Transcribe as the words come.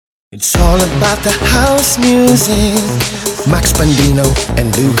It's all about the house music. Max Bandino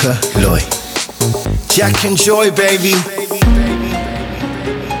and Luca Loy. Jack and Joy, baby.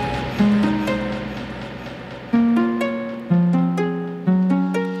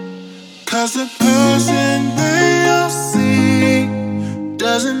 Cause the person they all see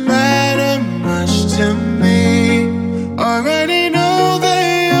doesn't matter much to me. Already know that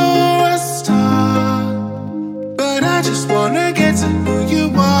you're a star, but I just wanna get to who you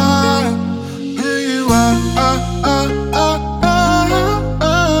are. Who you are,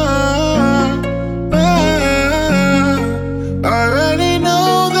 already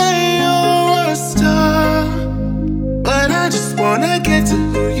know that you're a star, but I just wanna get to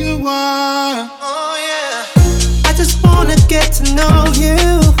who you are. Oh yeah. I just wanna get to know you,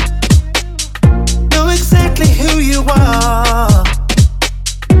 know exactly who you are.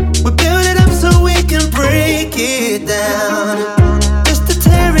 We build it up so we can break it down, just to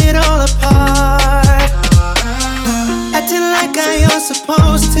tear it all apart. Acting like I am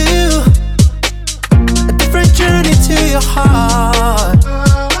supposed to, a different journey to your heart.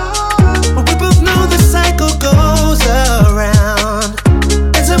 But we both know the cycle goes around,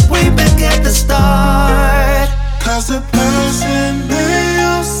 ends up way back at the start. Cause the person they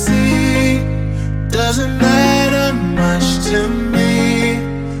all see doesn't matter much to me.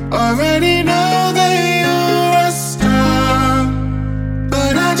 Already know that you're a star,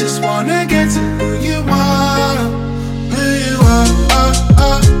 but I just wanna get to who you are. Who you are,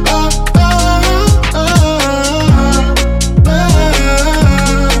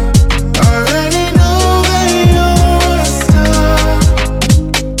 already know that you're a star,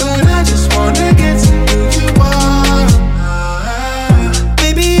 but I just wanna get to who you are.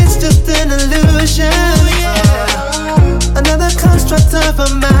 Maybe it's just an illusion, another construct of a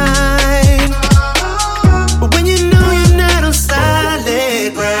mind. But when you know you're not on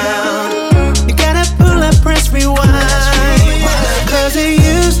solid ground, you gotta pull up, press rewind. Cause it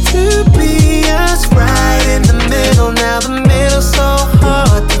used to be us right in the middle, now the middle's so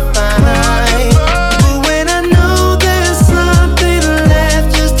hard to find. But when I know there's something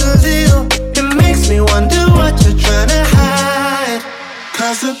left, just a little, it makes me wonder what you're trying to hide.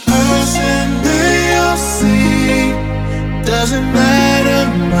 Cause the person they all see doesn't matter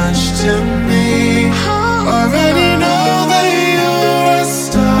much to me. Already know that you're a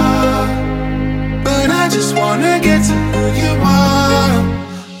star, but I just wanna get to who you are.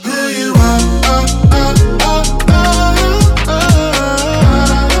 Who you are,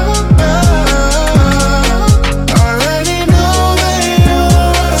 already know that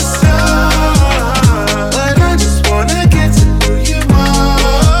you're a star, but I just wanna get to who you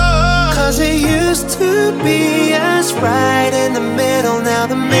are. Cause it used to be us right in the middle, now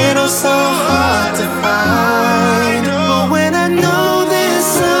the middle's so hard to find. But when I know there's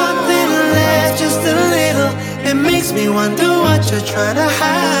something left, just a little, it makes me wonder what you're trying to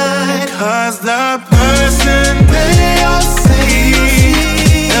hide. Cause the person they all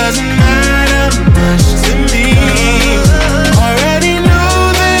see doesn't matter much to me. Already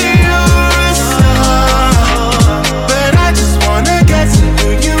know that you're a star, but I just wanna get to who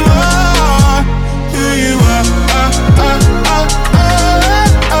you are. Who you are,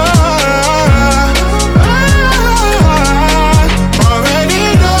 already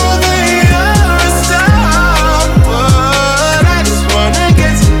know that you're a star, but I just wanna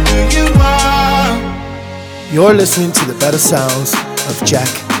get to who you are. You're listening to the better sounds of Jack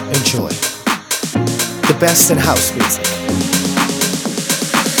and Joy, the best in house music.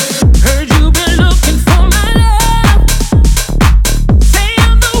 Heard you've been looking for my love. Say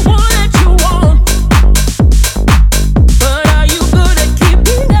I'm the one that you want, but are you good at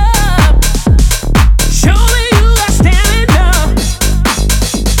keeping up? Show me you got stamina.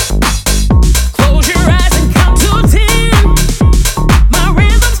 Close your eyes and count to 10. My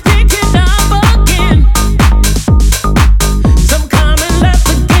rhythm's picking up again. Some common left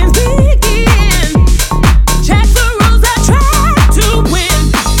begins begin. Check the rules I try to win.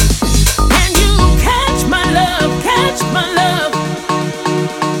 Can you catch my love? Catch my love.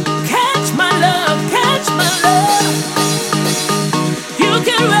 Catch my love. Catch my love. You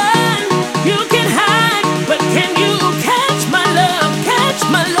can run, you can hide, but can you catch my love? Catch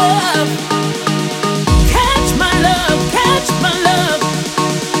my love. Catch my love. Catch my love.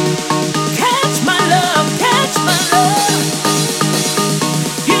 Catch my love. Catch my love.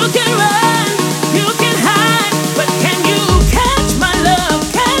 You can run, you can hide, but can you catch my love?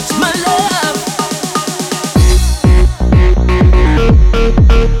 Catch my love.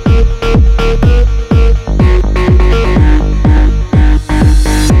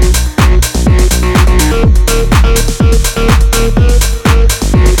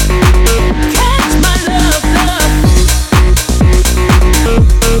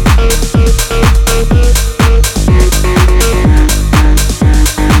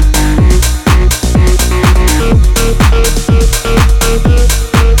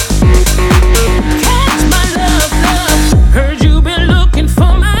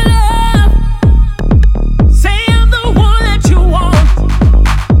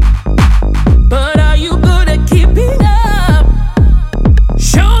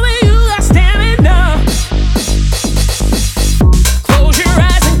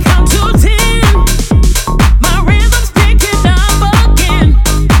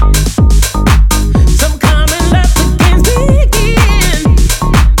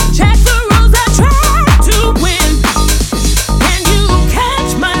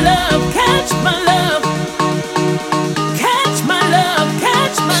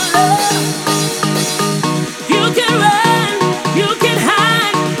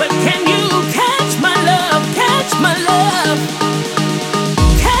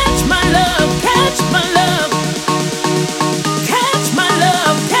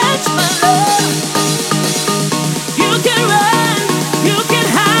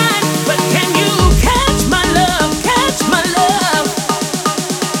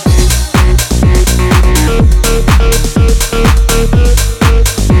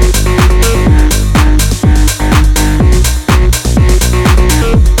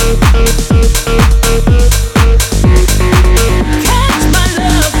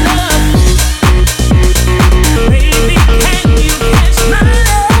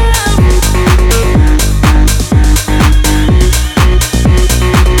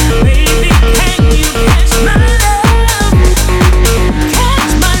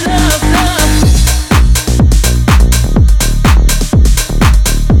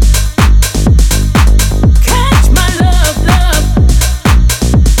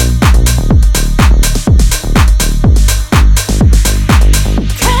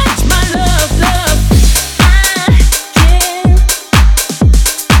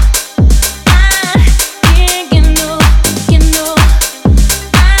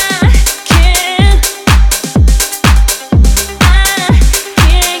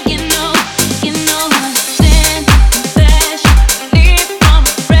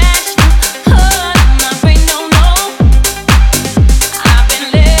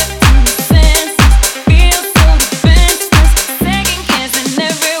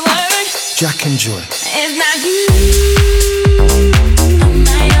 Joy. It's not you.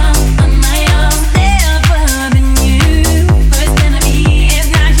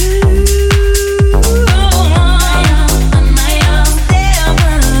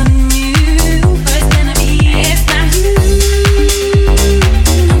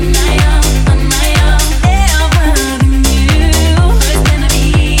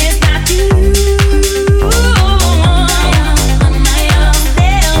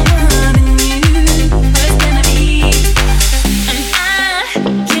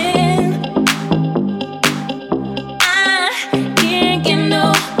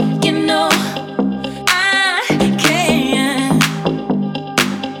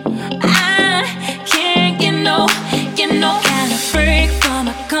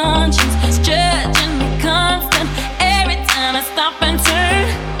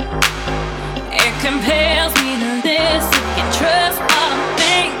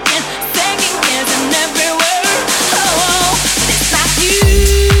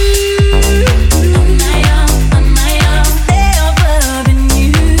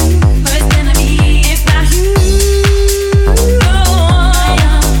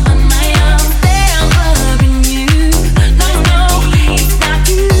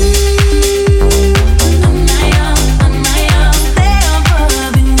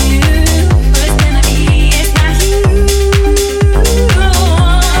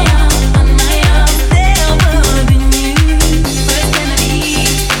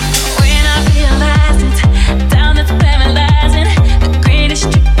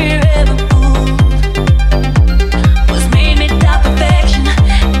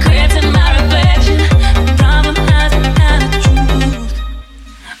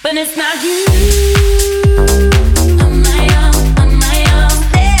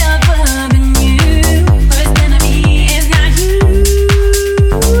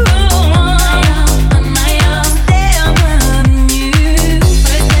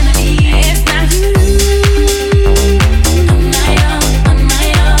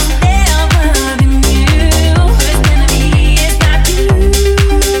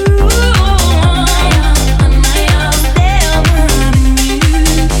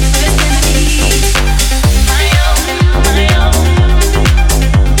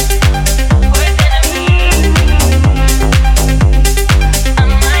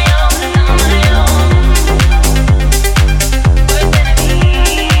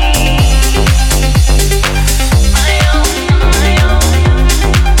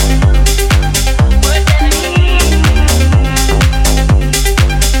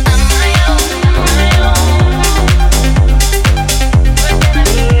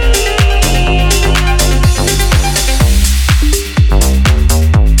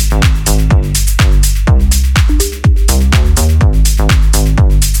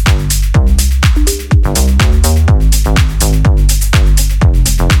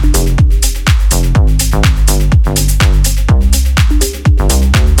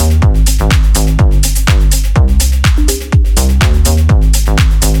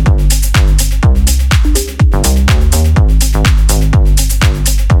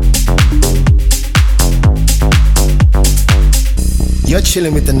 You're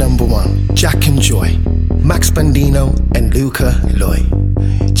chilling with the number one, Jack and Joy, Max Bandino and Luca Loy.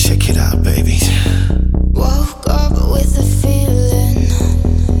 Check it out, baby. Woke up with a feeling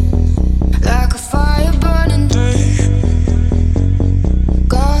like a fire burning deep.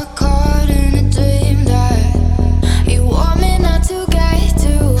 Got caught in a dream that you want me not to get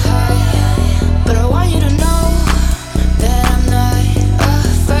too high, but I want you to know that I'm not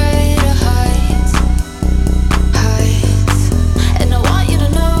afraid of heights, and I want you to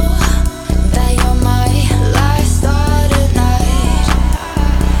know that you're my last started night.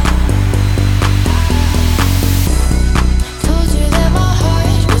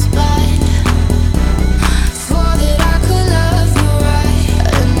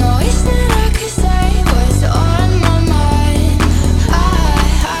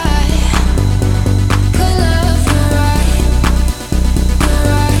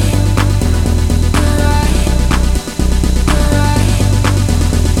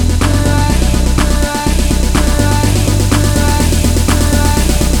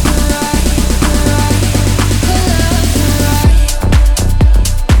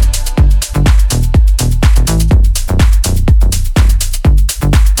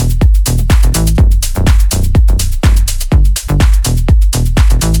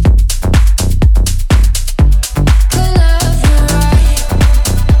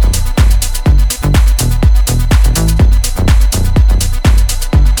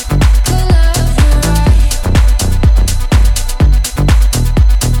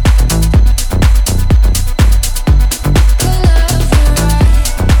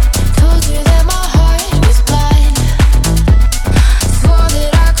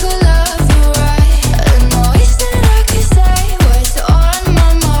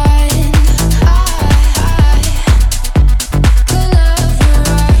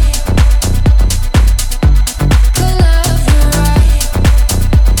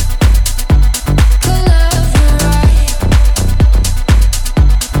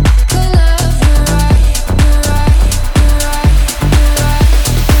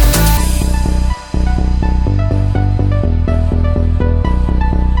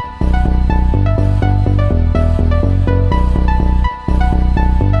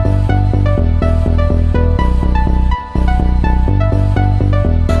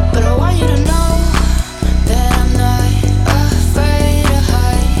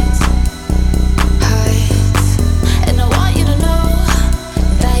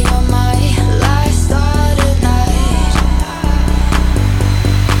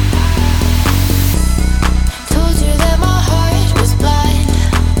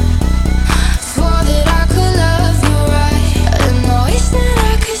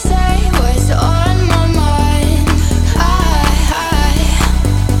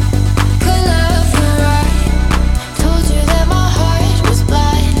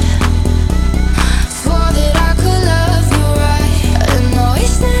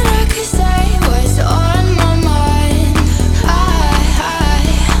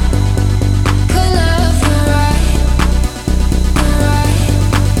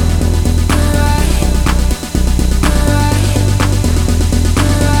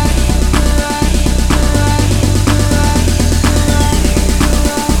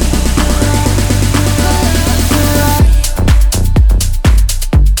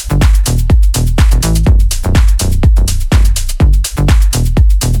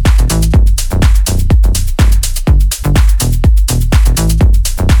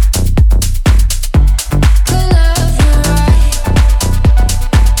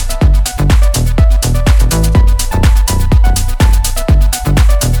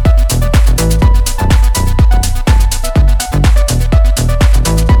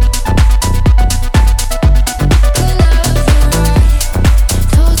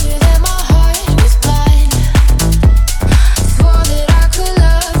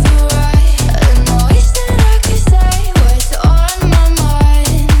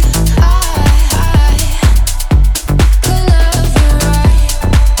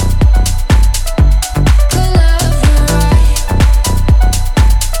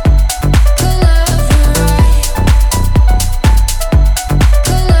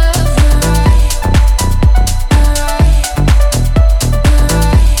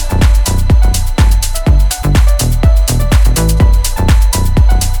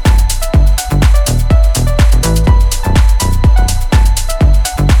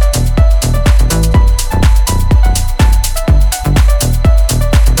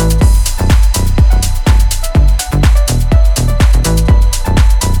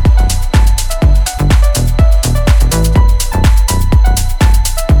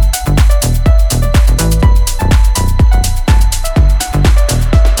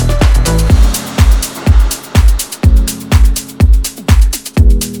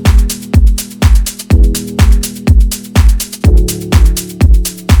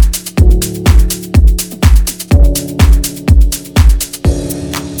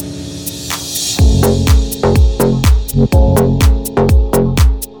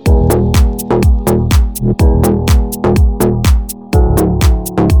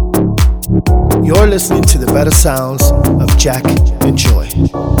 listening to the better sounds of Jack and Joy,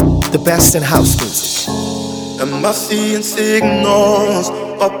 the best in house music. Am I seeing signals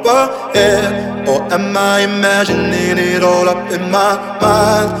up ahead, or am I imagining it all up in my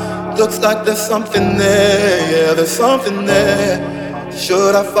mind? Looks like there's something there, yeah, there's something there.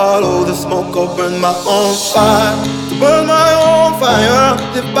 Should I follow the smoke or burn my own fire? To burn my own fire,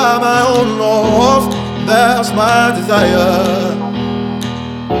 live by my own laws, that's my desire.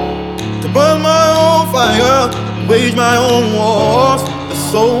 To burn my own fire, wage my own wars, the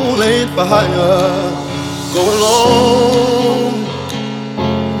soul ain't for hire. Go alone,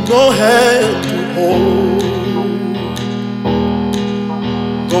 no hand to hold.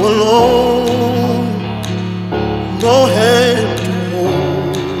 Go alone, no hand to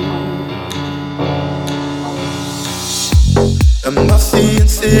hold. Am I seeing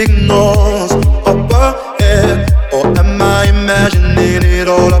signals up ahead, or am I imagining it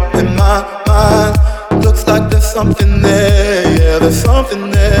all up in my mind? Looks like there's something there, yeah, there's something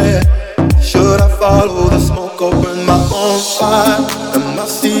there. Should I follow the smoke or burn my own fire? Am I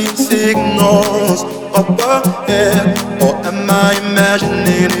seeing signals up ahead, or am I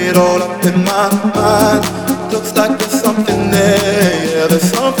imagining it all up in my mind? Looks like there's something there, yeah,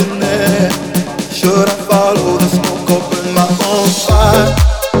 there's something there. Should I follow the smoke or burn my own fire?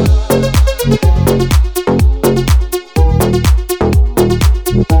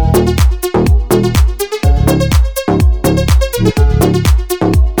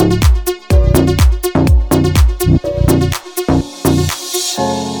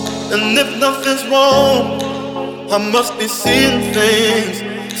 I must be seeing things.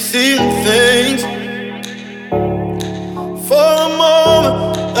 For a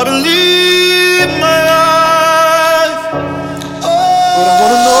moment, I believe my eyes. But I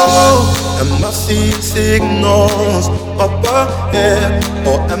wanna know, am I seeing signals up ahead,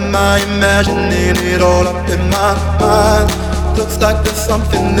 or am I imagining it all up in my mind? Looks like there's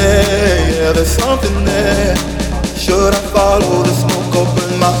something there, yeah, there's something there. Should I follow the smoke or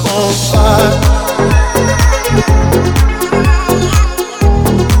burn my own fire?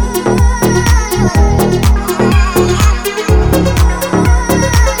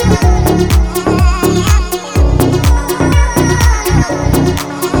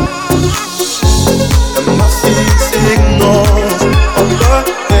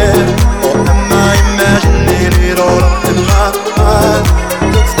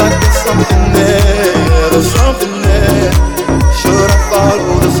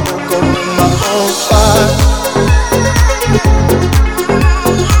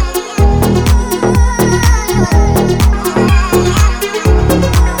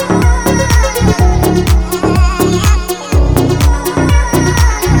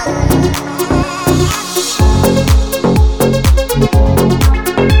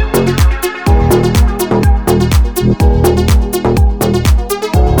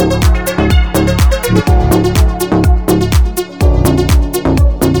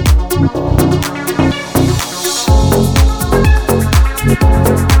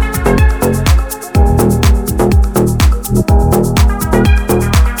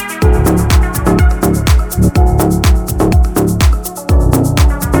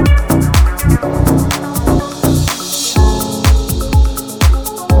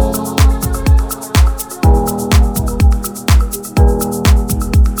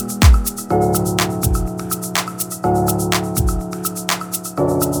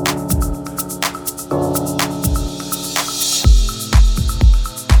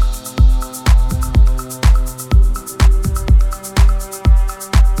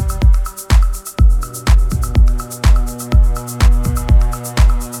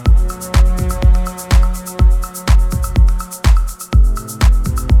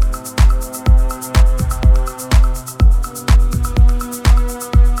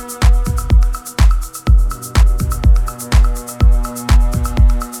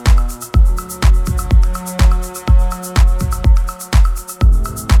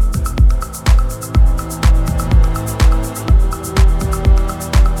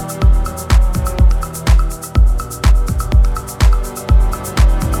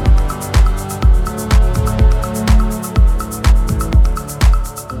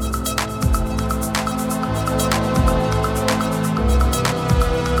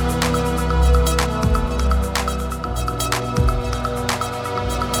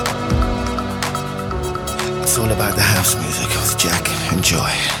 It's all about the house music with Jack and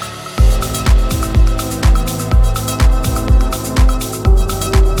Joy.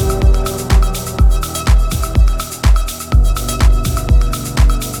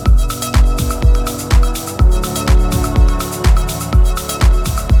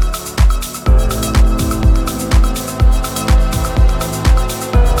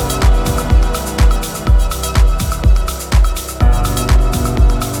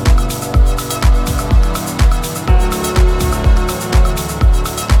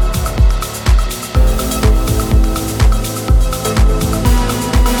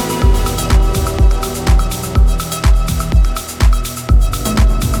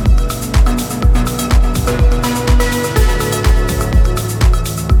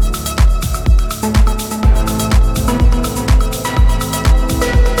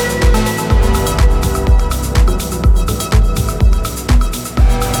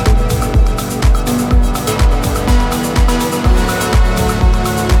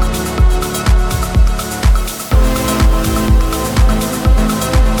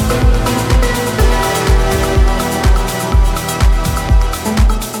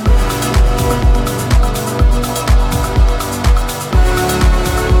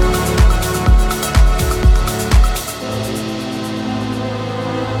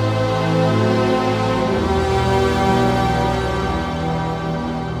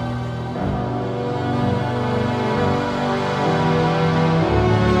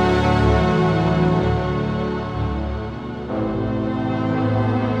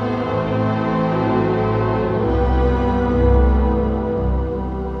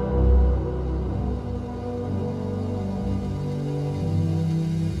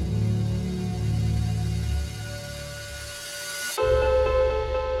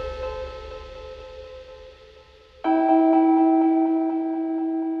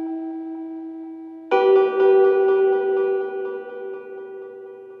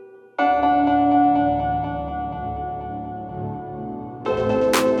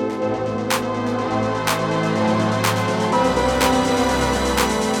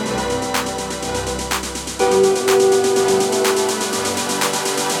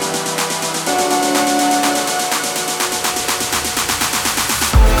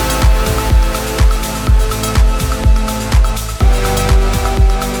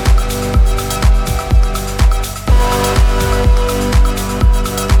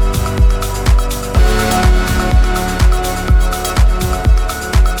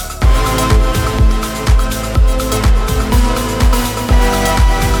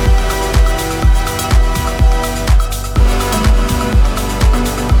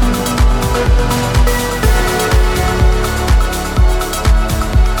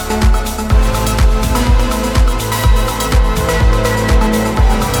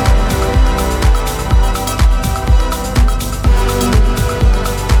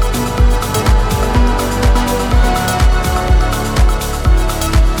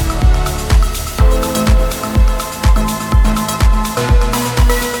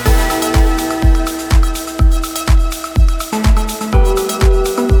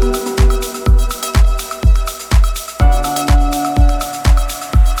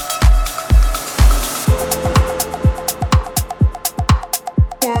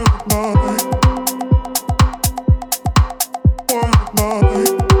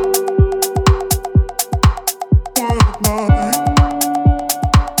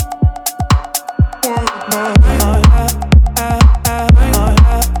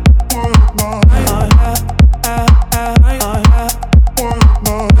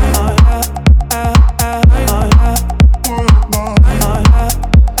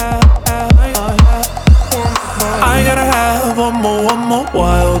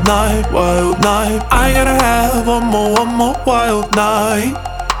 night, wild night. I gotta have one more wild night.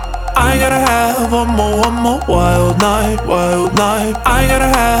 I gotta have one more wild night, wild night. I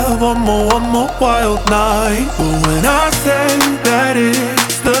gotta have one more wild night. But when I say that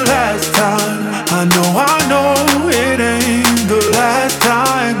it's the last time, I know it ain't the last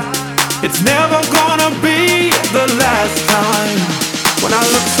time. It's never gonna be the last time. When I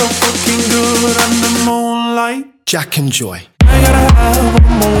look so fucking good under moonlight. Jack and Joy. I gotta have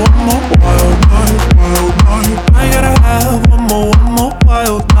one more wild night, wild night. I gotta have one more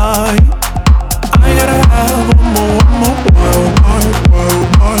wild night. I gotta have one more wild night, wild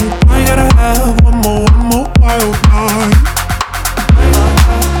night. I gotta have one more wild night.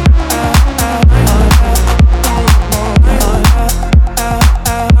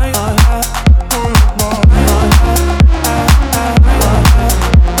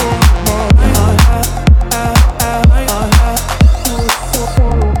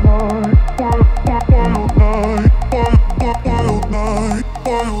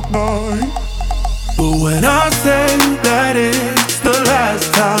 But when I say that it's the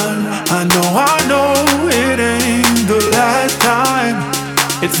last time, I know it ain't the last time.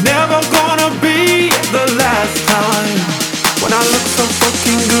 It's never gonna be the last time. When I look so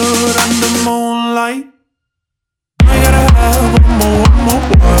fucking good under moonlight. I gotta have one more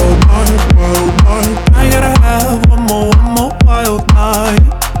wild night, wild night. I gotta have one more wild night.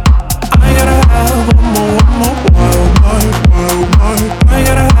 I gotta have one more wild night, wild night. I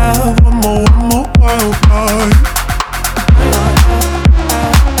gotta have one more wild night.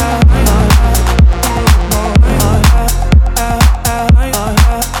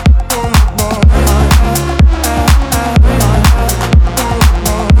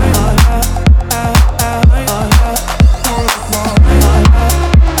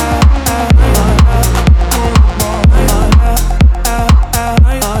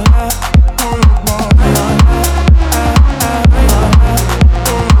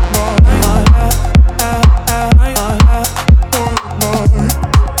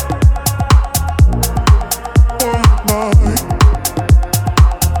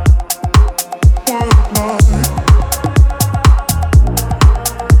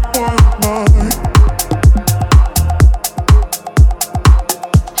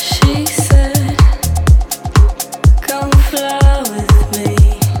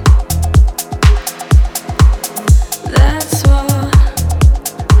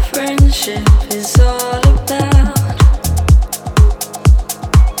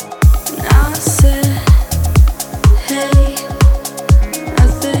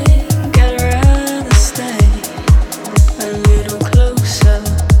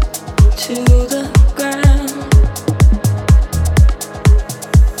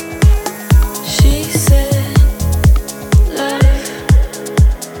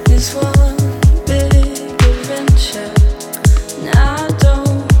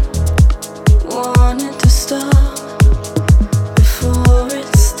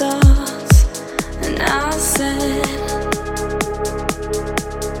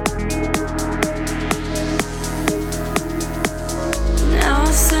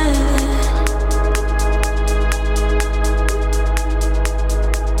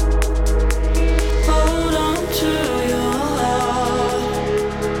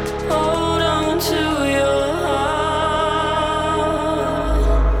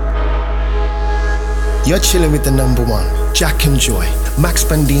 You're chilling with the number one, Jack and Joy, Max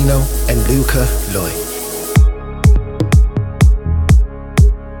Bandino and Luca Lloyd.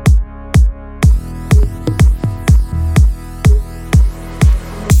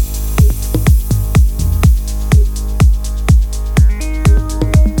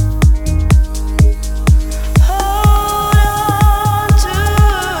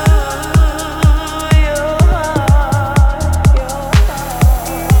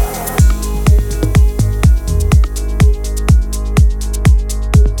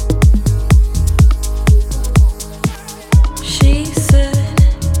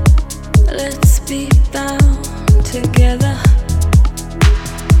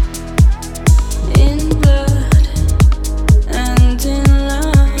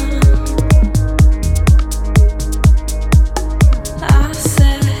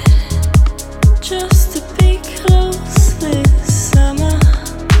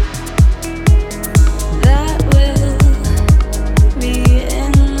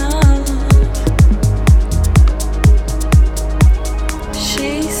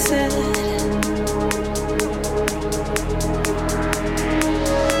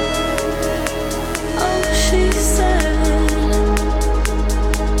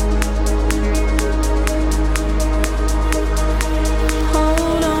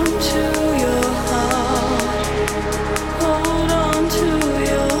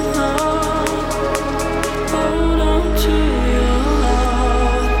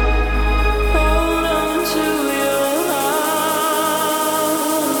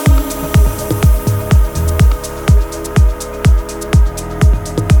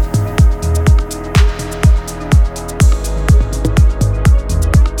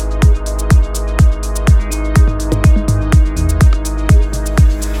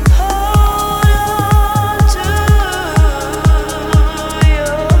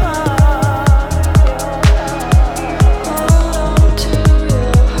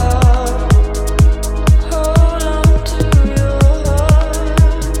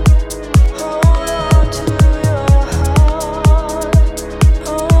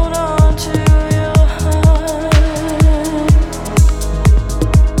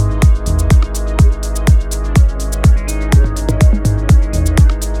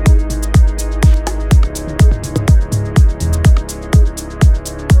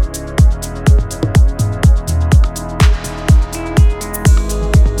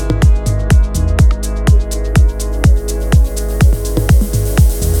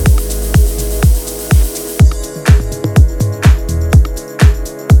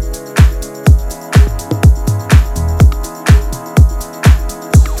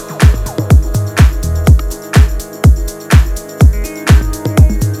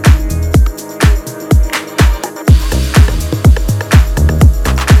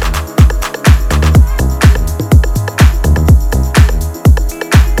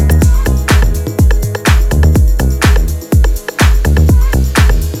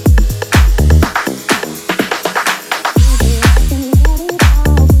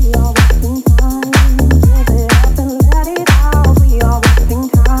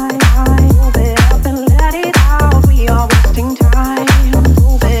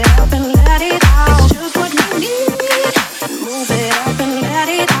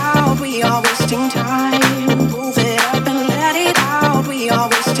 out, we are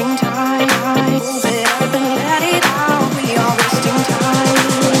wasting time. Move it up and let it out, we are wasting time.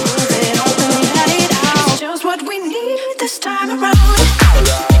 Move it up and let it out, just what we need this time around. Out.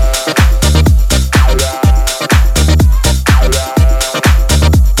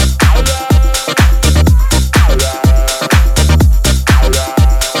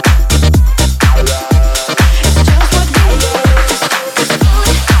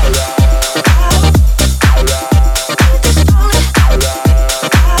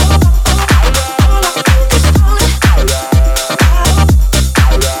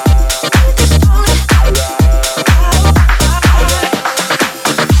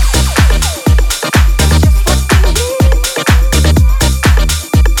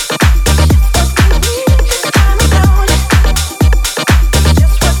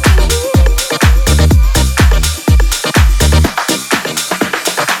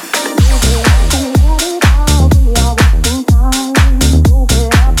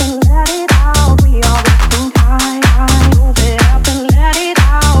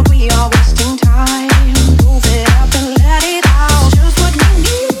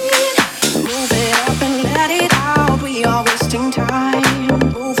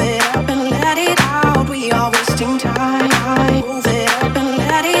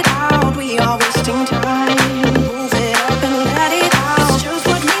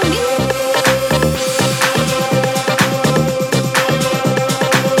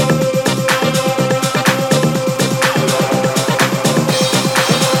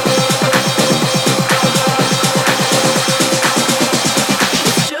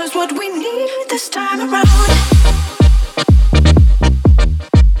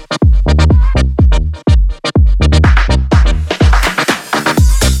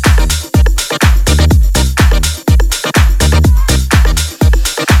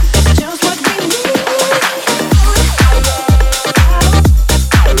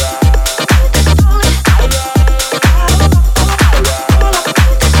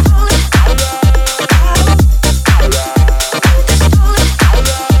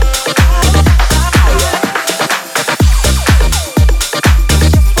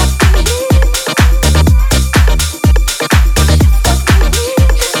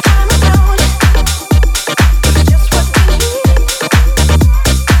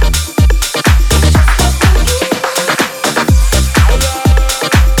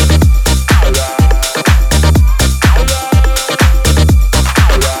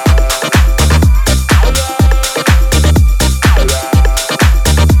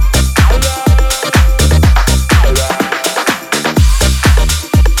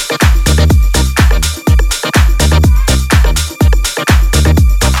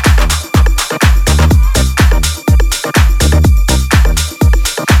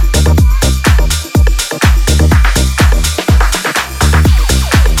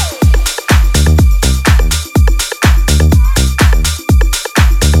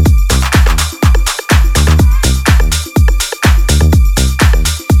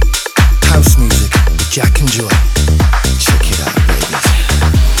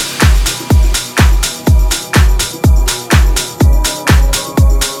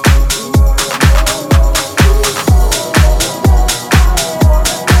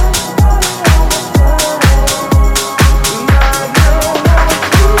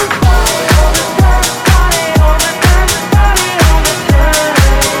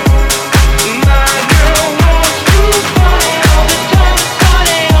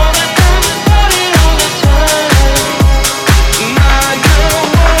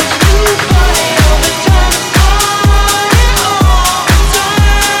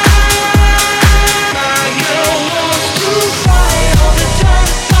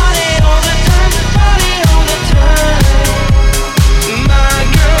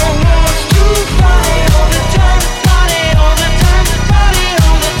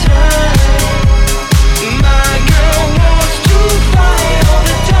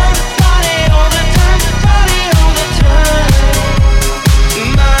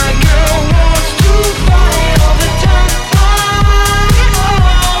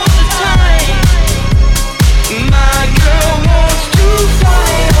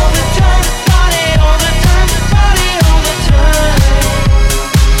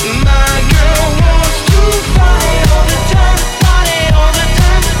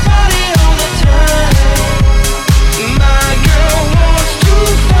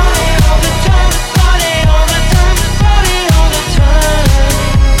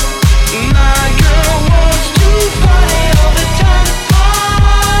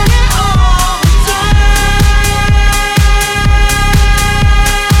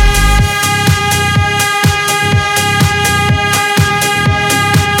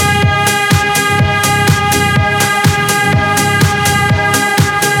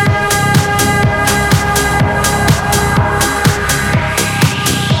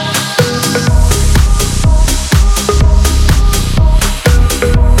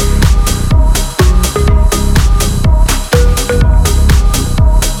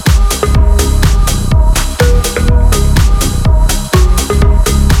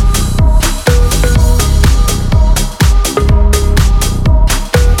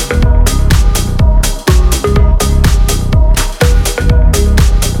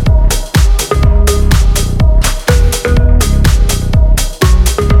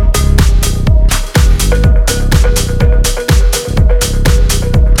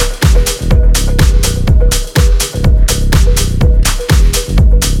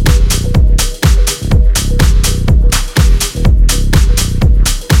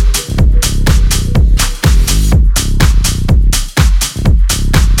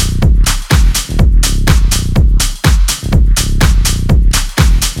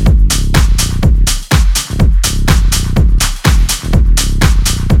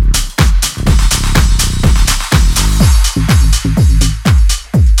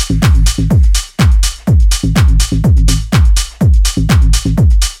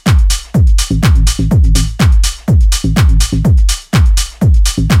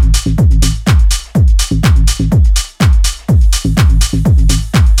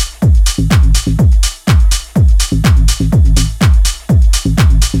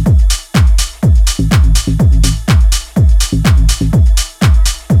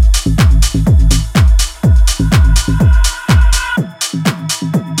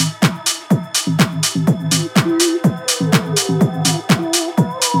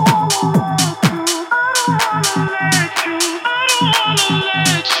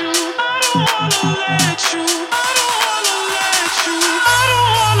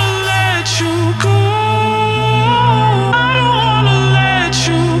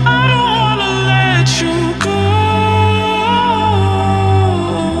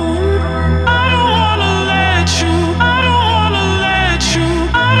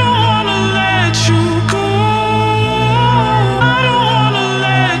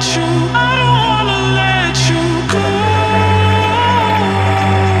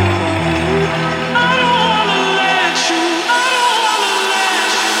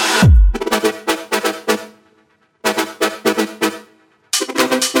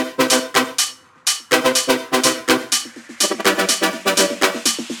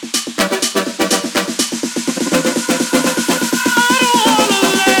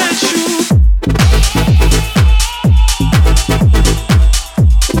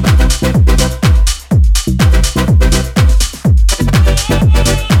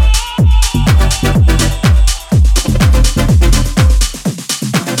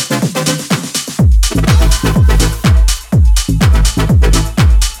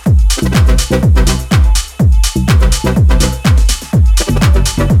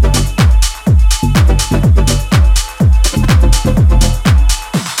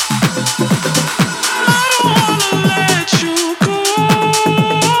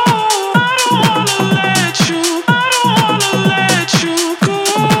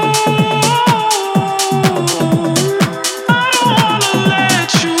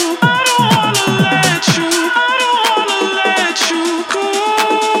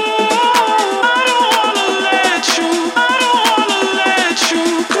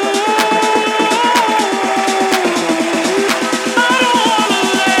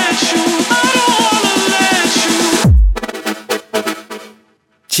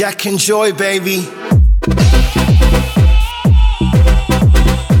 Jack and Joy, baby.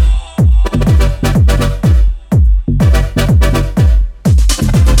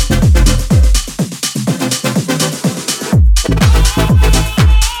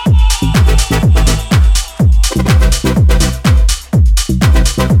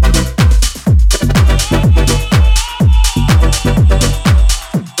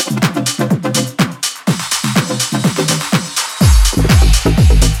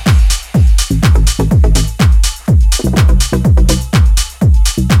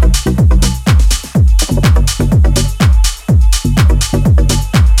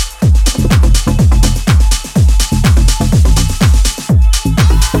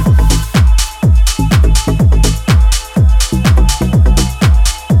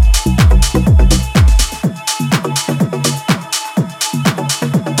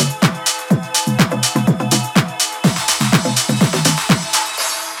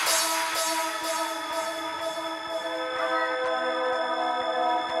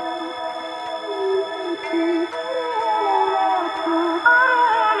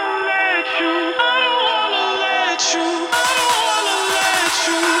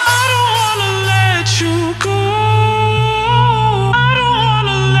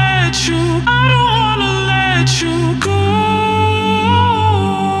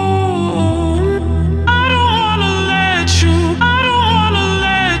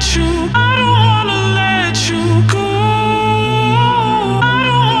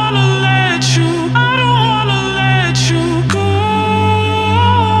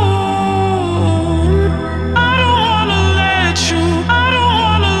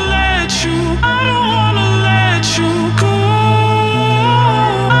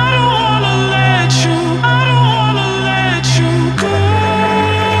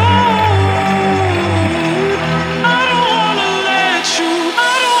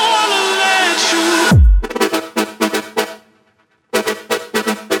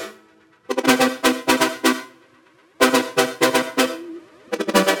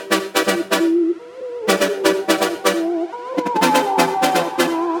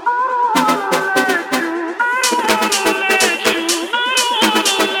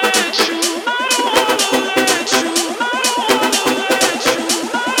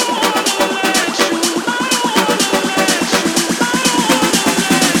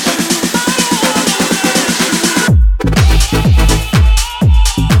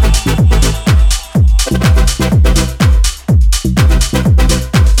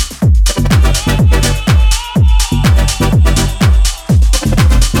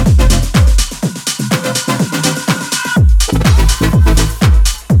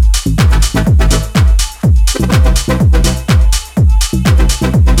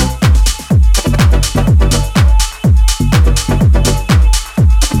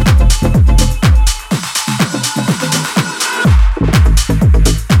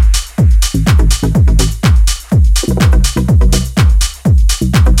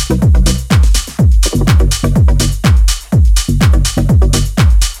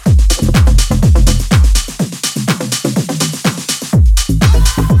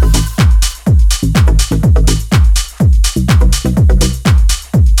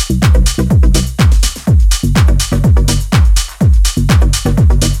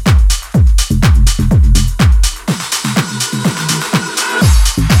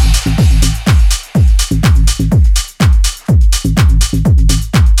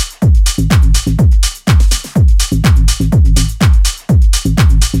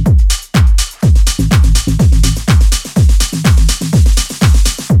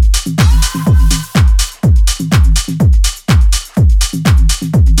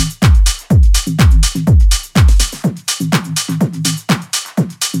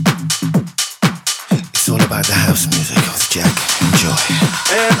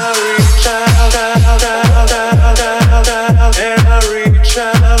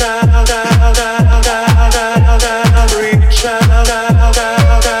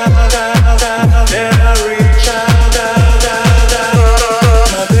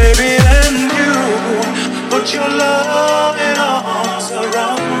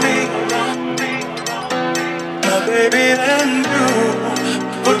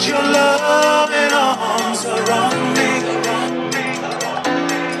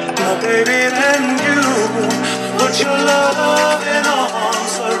 My baby and you.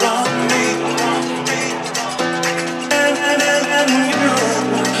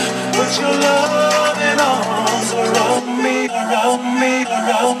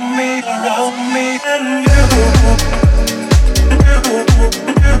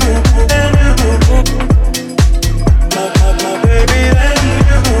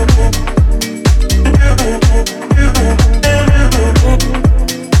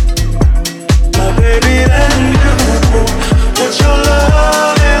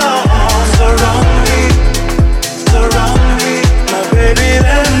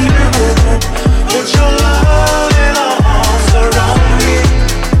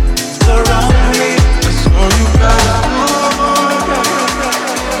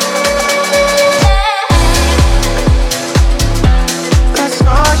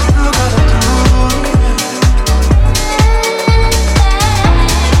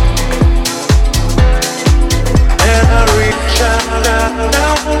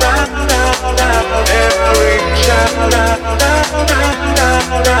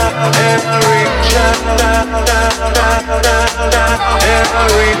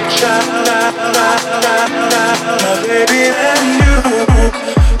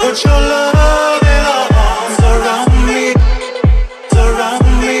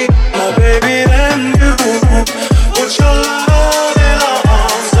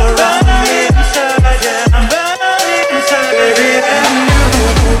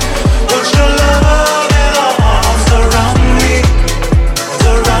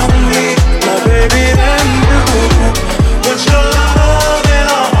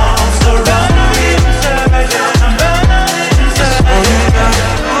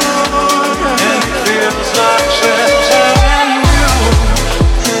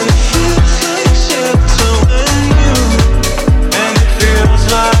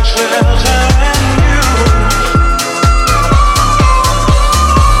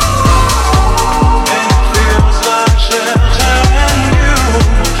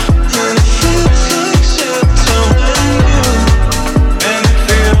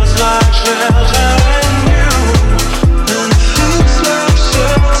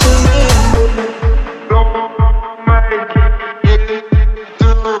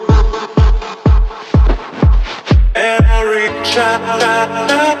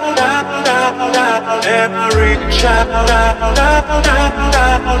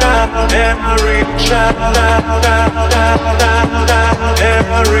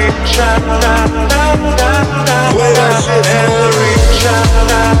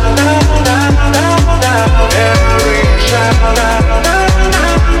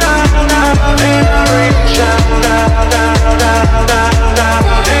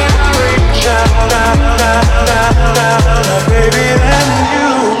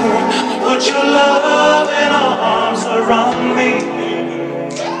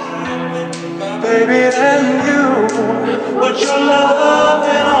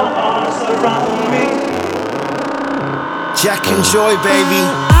 Jack and Joy, baby.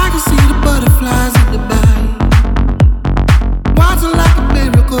 I can see the butterflies in the night, watching like a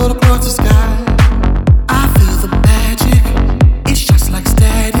miracle across the sky. I feel the magic, it's just like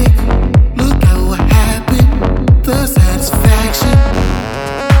static. Look at what happened, the satisfaction,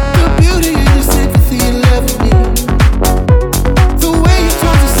 the beauty in the sympathy and love of me. The way you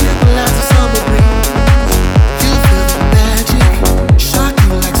try to symbolize the summer breeze. You feel the magic, shock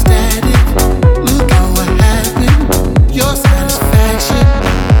you like static. Look at what happened, your satisfaction.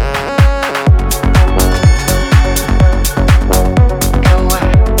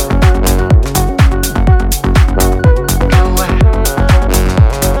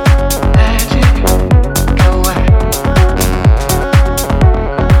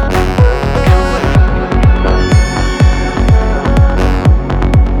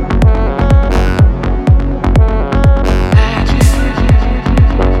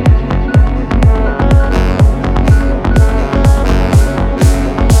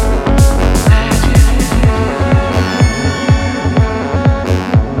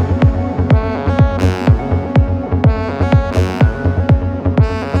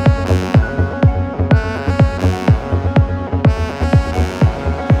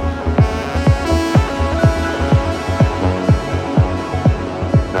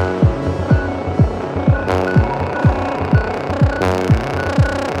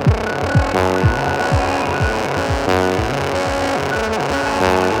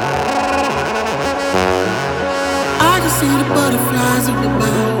 See the butterflies in the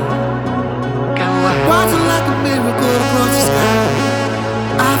night, rising like a miracle across the sky.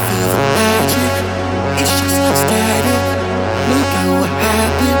 I feel the magic, it's just like static. Look at what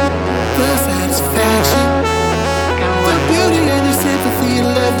happened, the satisfaction, the beauty and the sympathy.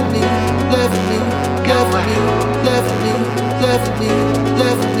 Love me, love me, love me, love me, love me,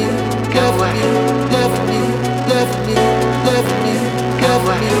 love me, love me, love me, love me, love me, love me, love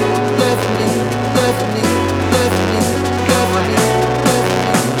me, love me, love me.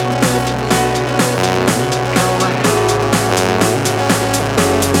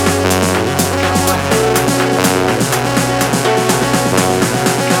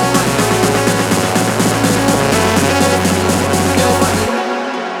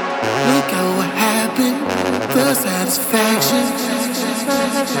 The satisfaction.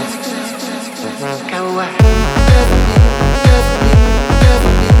 Go away. Love me, love me, love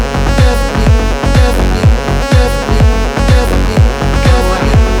me, love me, love me, love me, love me. Go away.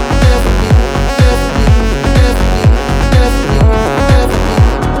 Love me, love me, love me, love me, love me, love me, love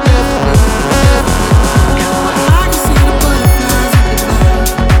me. Go away. I can see the butterflies in the night.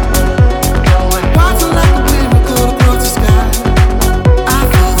 Go away. Watching like a miracle across the sky. I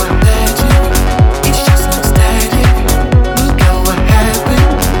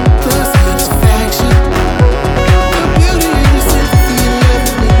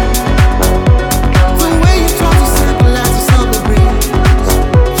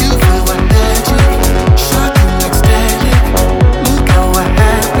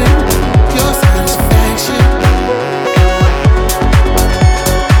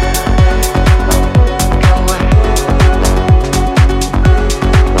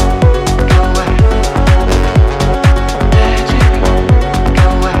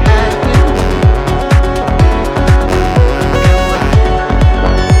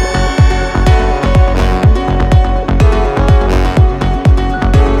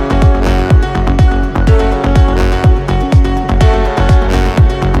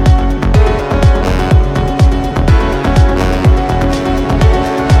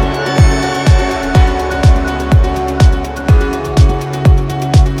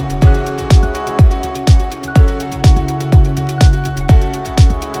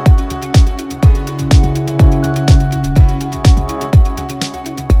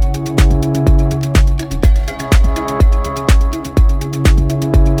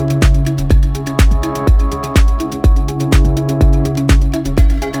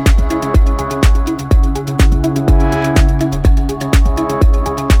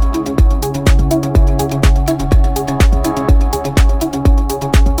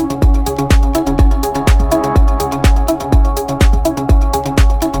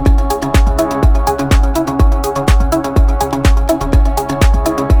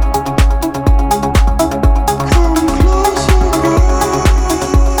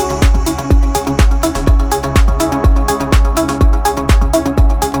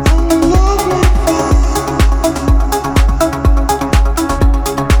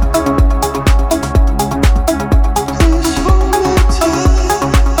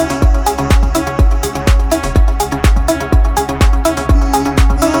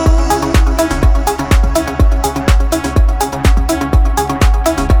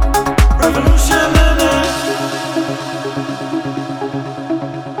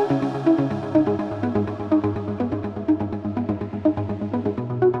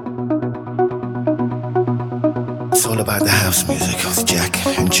house music with Jack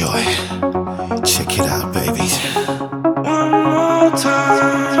and Joy. Check it out, babies.